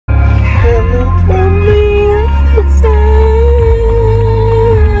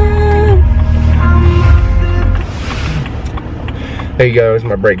There you go, it's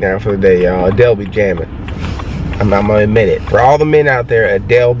my breakdown for the day, y'all. Adele be jamming. I'm gonna admit it. For all the men out there,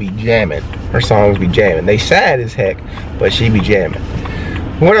 Adele be jamming. Her songs be jamming. They sad as heck, but she be jamming.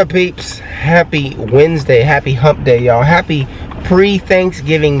 What up, peeps? Happy Wednesday, happy hump day, y'all. Happy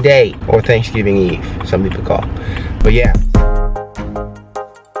pre-Thanksgiving day, or Thanksgiving Eve, some people call. But yeah.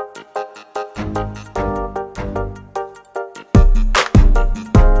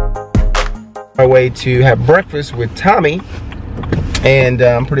 Our way to have breakfast with Tommy, and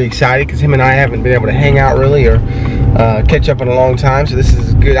I'm pretty excited because him and I haven't been able to hang out really or catch up in a long time, so this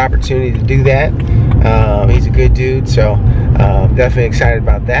is a good opportunity to do that. He's a good dude, so definitely excited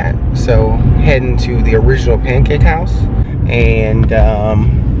about that. So heading to the original pancake house, and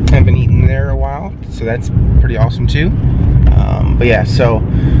haven't been eating there a while, so that's pretty awesome too. But yeah, so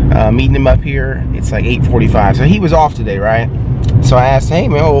meeting him up here. It's like 8:45, so he was off today, right? So I asked, hey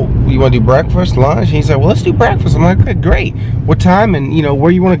man, you want to do breakfast, lunch? And he said, well, let's do breakfast. I'm like, okay, great. What time and you know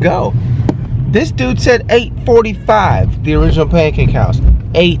where you want to go? This dude said 8:45, the original pancake house.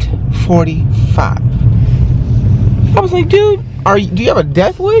 8:45. I was like, dude, do you have a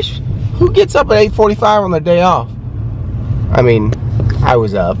death wish? Who gets up at 8:45 on their day off? I mean, I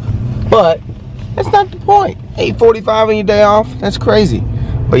was up, but that's not the point. 8:45 on your day off? That's crazy.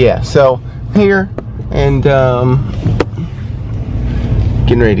 But yeah, so here and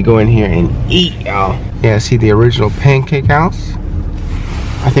getting ready to go in here and eat, y'all. Yeah, see the original pancake house.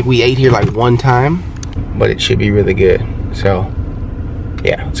 I think we ate here like one time, but it should be really good. So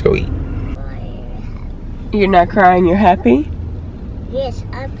yeah, let's go eat. You're not crying, you're happy? Yes,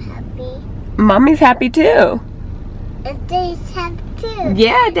 I'm happy. Mommy's happy too. And Daddy's happy too.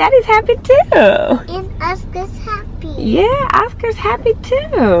 Yeah, Daddy's happy too. And Oscar's happy. Yeah, Oscar's happy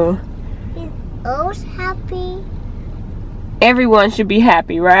too. And O's happy. Everyone should be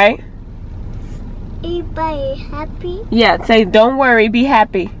happy, right? Everybody happy. Yeah, say don't worry, be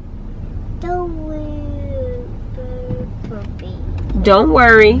happy. Don't worry, puppy. Don't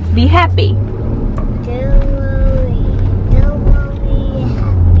worry, be happy. Don't worry,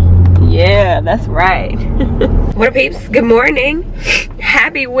 happy. Yeah, that's right. What up, peeps? Good morning.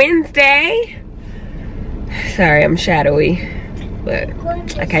 Happy Wednesday. Sorry, I'm shadowy, but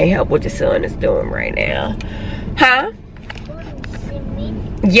I can't help what the sun is doing right now. Huh?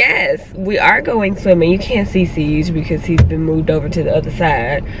 Yes, we are going swimming. You can't see Siege because he's been moved over to the other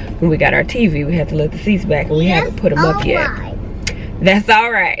side. When we got our TV, we had to let the seats back, and we haven't put them up yet. That's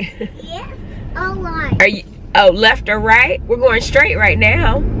all right. Yes, all right. Are you? Oh, left or right? We're going straight right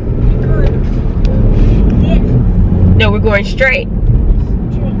now. Yes. No, we're going straight.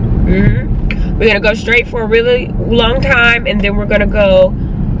 Mm-hmm. We're gonna go straight for a really long time, and then we're gonna go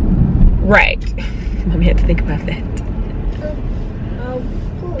right. Let me have to think about that.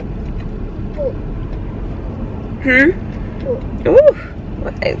 Ooh,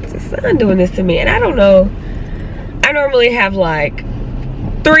 why is the sun doing this to me? And I don't know. I normally have like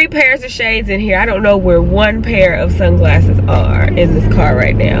 3 pairs of shades in here. I don't know where 1 pair of sunglasses are in this car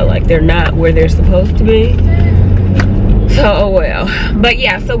right now. Like they're not where they're supposed to be. So, oh well. But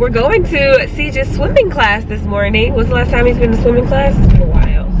yeah, so we're going to Siege's swimming class this morning. When's the last time he's been to swimming class? It's been a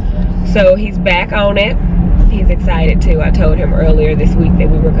while. So he's back on it. He's excited too. I told him earlier this week that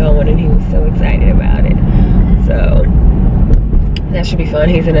we were going, and he was so excited about it. So that should be fun.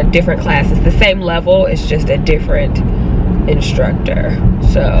 He's in a different class. It's the same level, it's just a different instructor.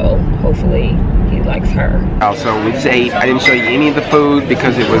 So hopefully he likes her. So we just ate. I didn't show you any of the food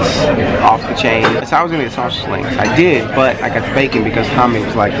because it was off the chain. So I was gonna get sausage links. I did, but I got the bacon because Tommy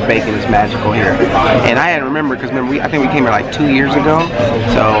was like, the bacon is magical here. And I hadn't remembered because remember, I think we came here like 2 years ago.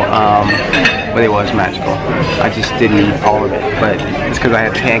 So but it was magical. I just didn't eat all of it, but it's because I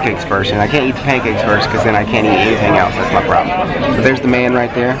had the pancakes first, and I can't eat the pancakes first because then I can't eat anything else. That's my problem. So there's the man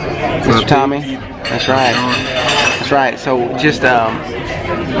right there, Mr. Tommy. That's right. That's right. So just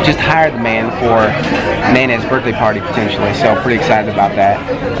hired the man for Nana's birthday party potentially. So pretty excited about that.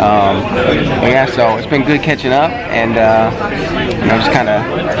 Yeah. So it's been good catching up, and you know, just kind of,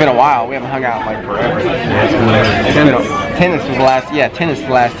 it's been a while. We haven't hung out like forever. Tennis was the last. Yeah, tennis the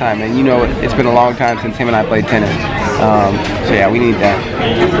last time, and you know it's been a long time since him and I played tennis. So yeah, we need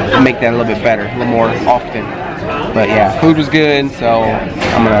to make that a little bit better, a little more often. But yeah, food was good, so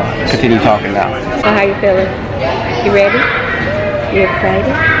I'm gonna continue talking now. So how you feeling? You ready? You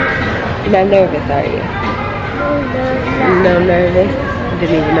excited? You're not nervous, are you? No nervous.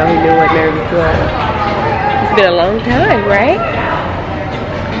 Didn't even know he knew what nervous was. It's been a long time, right?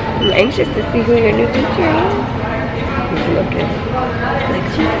 I'm anxious to see who your new teacher is. He's looking like,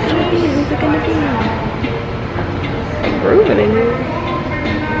 who's it gonna be? Who's it gonna be? I'm grooving in here.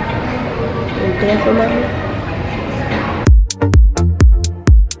 You dance with mommy?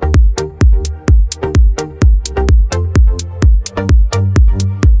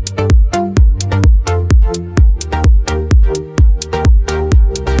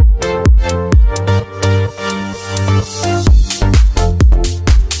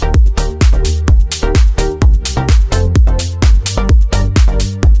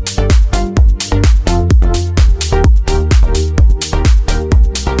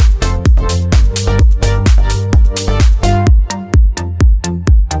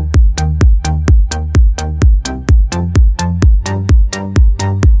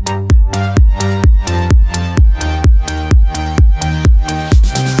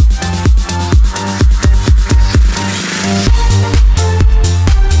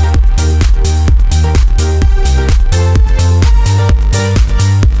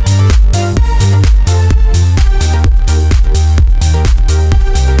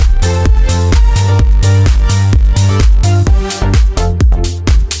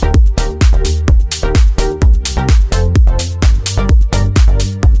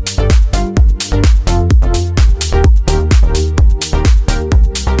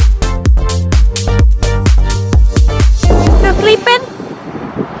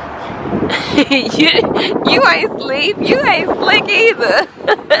 You ain't sleep. You ain't slick either.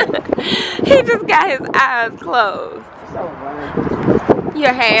 He just got his eyes closed.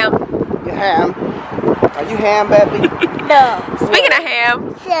 You're ham. You ham? Are you ham, baby? No. Speaking of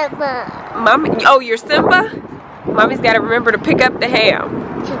ham, Simba. Mommy. Oh, you're Simba. Mommy's got to remember to pick up the ham.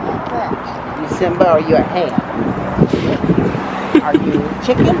 Simba. You Simba or you a ham? Are you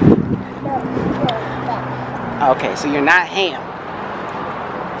chicken? No. Simba. Okay, so you're not ham.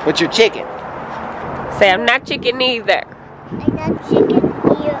 But you're chicken. Say, I'm not chicken either. I'm not chicken.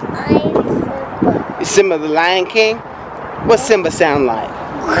 I'm Simba. You Simba the Lion King? What's Simba sound like?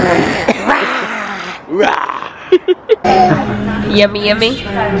 Yummy, yummy.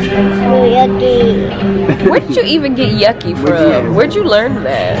 Yucky. Where did you even get yucky from? Where'd you learn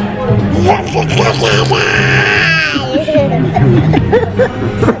that?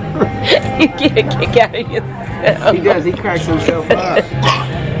 You get a kick out of yourself. He does, he cracks himself up.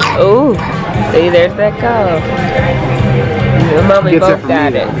 Oh, see, there's that cough. Your mommy both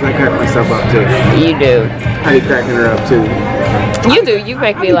got it. I crack myself up too. You do. I be cracking her up too. You do. You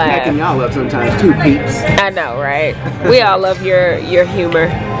make me laugh. Cracking y'all up sometimes too, peeps. I know, right? We all love your humor.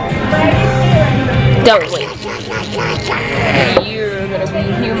 Don't we? You're gonna be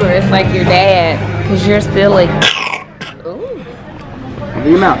humorous like your dad, cause you're silly. Ooh. Cover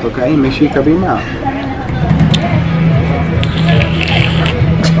your mouth, okay? Make sure you cover your mouth.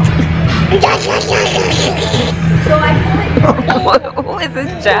 Who is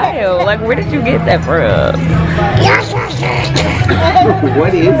this child? Like, where did you get that from?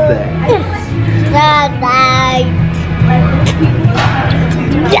 What is that?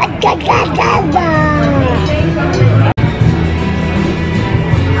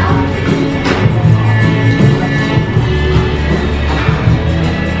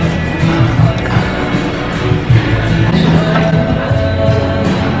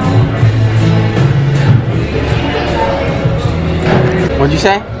 What'd you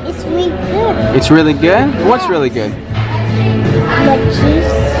say? It's really good. It's really good? What's really good? My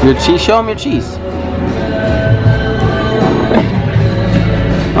cheese. Your cheese? Show them your cheese.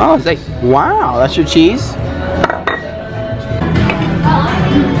 Oh, it's like, wow, that's your cheese?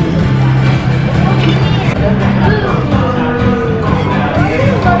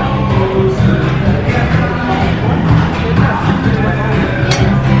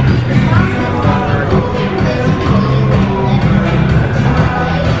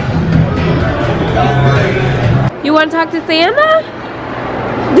 You want to talk to Santa?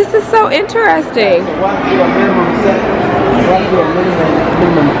 This is so interesting.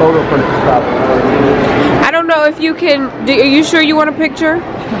 I don't know if you can. Are you sure you want a picture?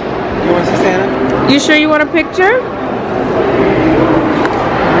 You want to see Santa? You sure you want a picture?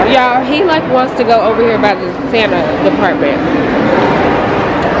 Y'all, he like wants to go over here by the Santa department.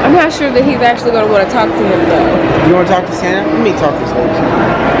 I'm not sure that he's actually going to want to talk to him though. You want to talk to Santa? Let me talk to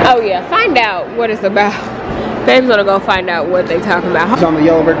Santa. Oh yeah, find out what it's about. Babe's gonna go find out what they talking about. He's on the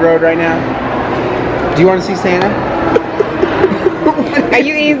yellow brick road right now. Do you want to see Santa? Are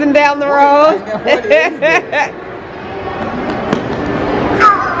you easing down the road?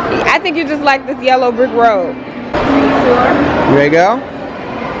 I think you just like this yellow brick road. You ready to go?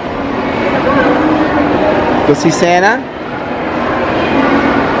 Go see Santa?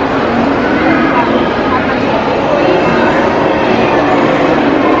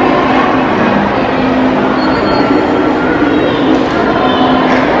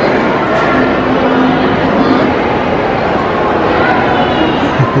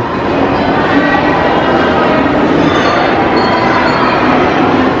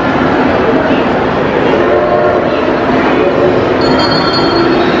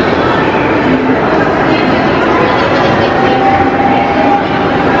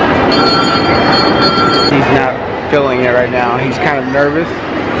 Feeling it right now. He's kind of nervous,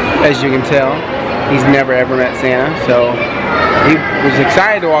 as you can tell. He's never ever met Santa, so he was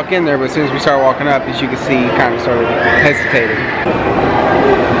excited to walk in there, but as soon as we started walking up, as you can see, he kind of started hesitating.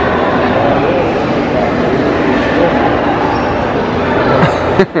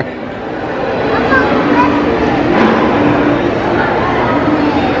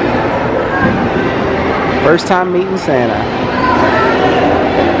 First time meeting Santa.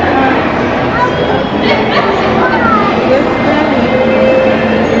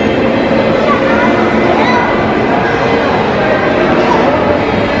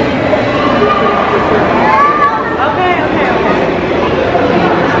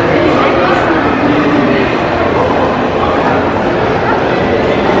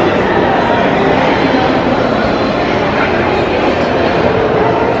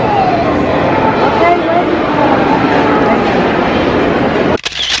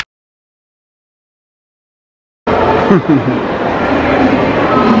 He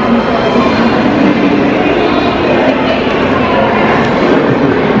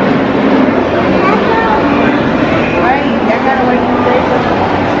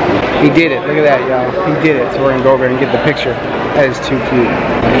did it. Look at that, y'all. He did it. So we're gonna go over and get the picture. That is too cute.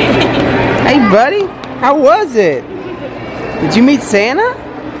 Hey, buddy. How was it? Did you meet Santa?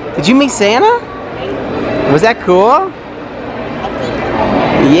 Did you meet Santa? Was that cool?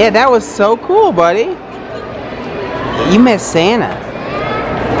 Yeah, that was so cool, buddy. You met Santa.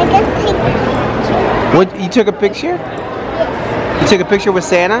 I just take a picture. What? You took a picture? Yes. You took a picture with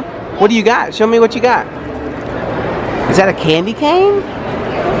Santa? What do you got? Show me what you got. Is that a candy cane?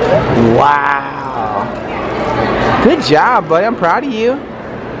 Wow. Good job, buddy. I'm proud of you.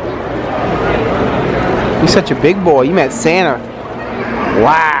 You're such a big boy. You met Santa.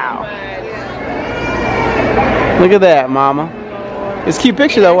 Wow. Look at that, Mama. It's a cute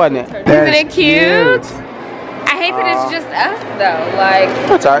picture though, wasn't it? Isn't it cute? I hate that it's just us though. Like,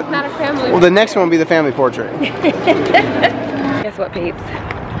 that's all right. It's not a family. Well, the next one will be the family portrait. Guess what, peeps?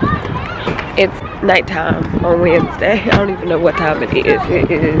 It's nighttime on Wednesday. I don't even know what time it is.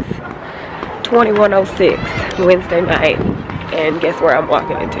 It is 21:06 Wednesday night. And guess where I'm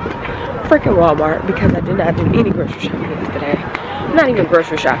walking into? Freaking Walmart, because I did not do any grocery shopping yesterday. Not even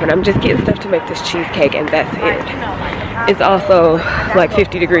grocery shopping. I'm just getting stuff to make this cheesecake and that's it. It's also like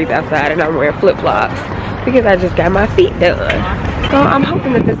 50 degrees outside and I'm wearing flip-flops because I just got my feet done. So I'm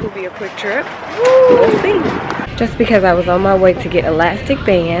hoping that this will be a quick trip. We'll see. Just because I was on my way to get elastic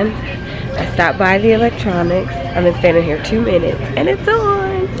band, I stopped by the electronics. I've been standing here 2 minutes and it's on.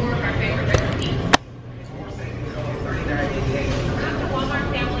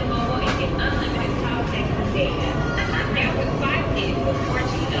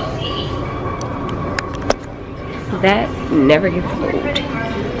 That never gets old.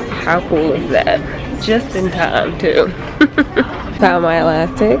 How cool is that? Just in time too. Found my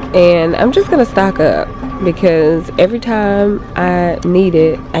elastic and I'm just gonna stock up because every time I need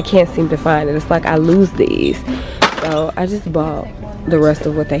it, I can't seem to find it. It's like I lose these. So I just bought the rest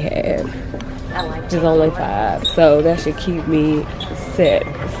of what they had. Which is only 5. So that should keep me set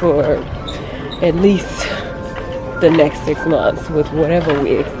for at least the next 6 months with whatever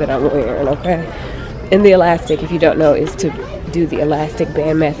wigs that I'm wearing, okay? And the elastic, if you don't know, is to do the elastic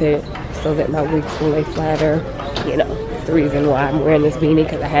band method so that my wigs will lay flatter. You know, it's the reason why I'm wearing this beanie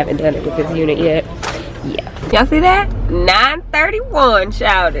because I haven't done it with this unit yet. Yeah. Y'all see that? 9:31,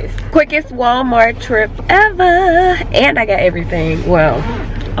 shouters. Quickest Walmart trip ever. And I got everything. Well,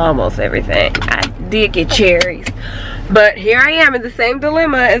 almost everything. I did get cherries. But here I am in the same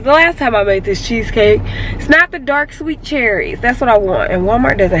dilemma as the last time I made this cheesecake. It's not the dark sweet cherries. That's what I want. And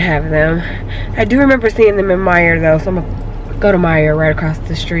Walmart doesn't have them. I do remember seeing them in Meijer though. So I'm going to go to Meijer right across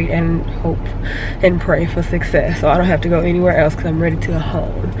the street and hope and pray for success. So I don't have to go anywhere else because I'm ready to go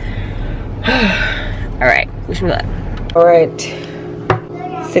home. Alright, wish me luck. Alright,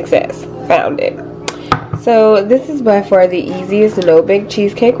 success. Found it. So this is by far the easiest no-bake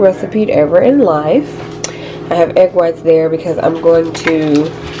cheesecake recipe ever in life. I have egg whites there because I'm going to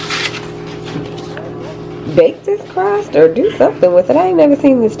bake this crust or do something with it. I ain't never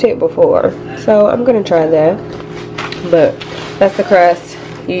seen this tip before. So I'm going to try that. But that's the crust.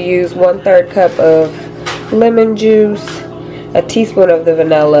 You use 1/3 cup of lemon juice, a teaspoon of the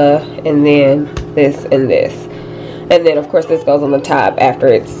vanilla, and then this and this. And then of course this goes on the top after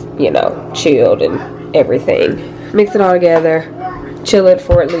it's, you know, chilled and everything. Mix it all together. Chill it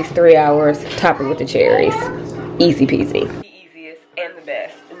for at least 3 hours. Top it with the cherries. Easy peasy. The easiest and the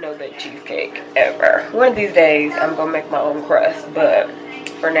best no-bake cheesecake ever. One of these days I'm gonna make my own crust, but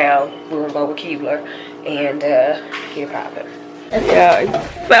for now we're gonna go with Keebler and get it popping. Yeah,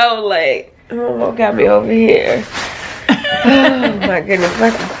 it's so late. What got me over here? Oh my goodness!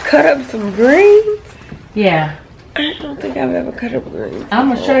 Like cut up some greens. Yeah. I don't think I've ever cut up greens. I'm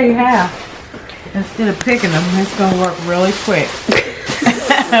gonna show you how. Instead of picking them, it's gonna work really quick.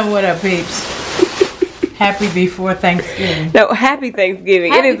 What up, peeps? Happy before Thanksgiving. No, happy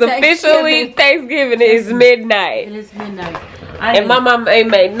Thanksgiving. Happy it is officially Thanksgiving. It is midnight. It is midnight. And my mom ain't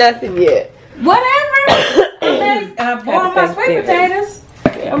made nothing yet. Whatever. Boil my sweet potatoes.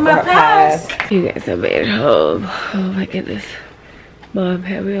 On my pies. You guys, I made it home. Oh my goodness. Mom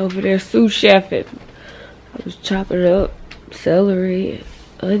had me over there sous chefing. I was chopping up celery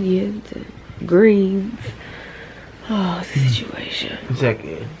and onions and greens. Oh, it's a situation.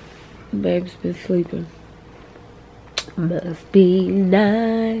 Exactly. Babe's been sleeping. Must be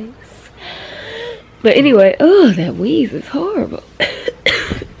nice. But anyway, oh, that wheeze is horrible.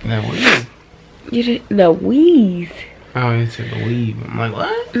 That wheeze? You didn't? No, wheeze. Oh, you said the weave. I'm like,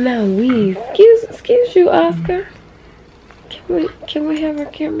 what? No, wheeze. Excuse you, Oscar. Can we have our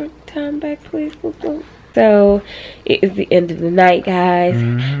camera time back, please? Boop, boop. So it is the end of the night, guys.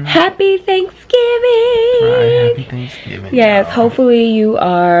 Happy Thanksgiving! Right, happy Thanksgiving. Yes, hopefully you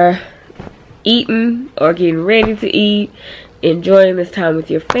are eating or getting ready to eat, enjoying this time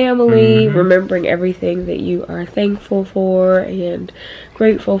with your family, remembering everything that you are thankful for and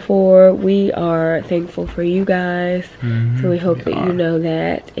grateful for. We are thankful for you guys, so we hope that you know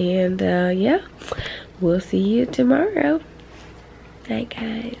that. And yeah, we'll see you tomorrow. Night,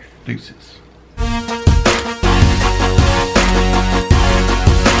 guys. Deuces.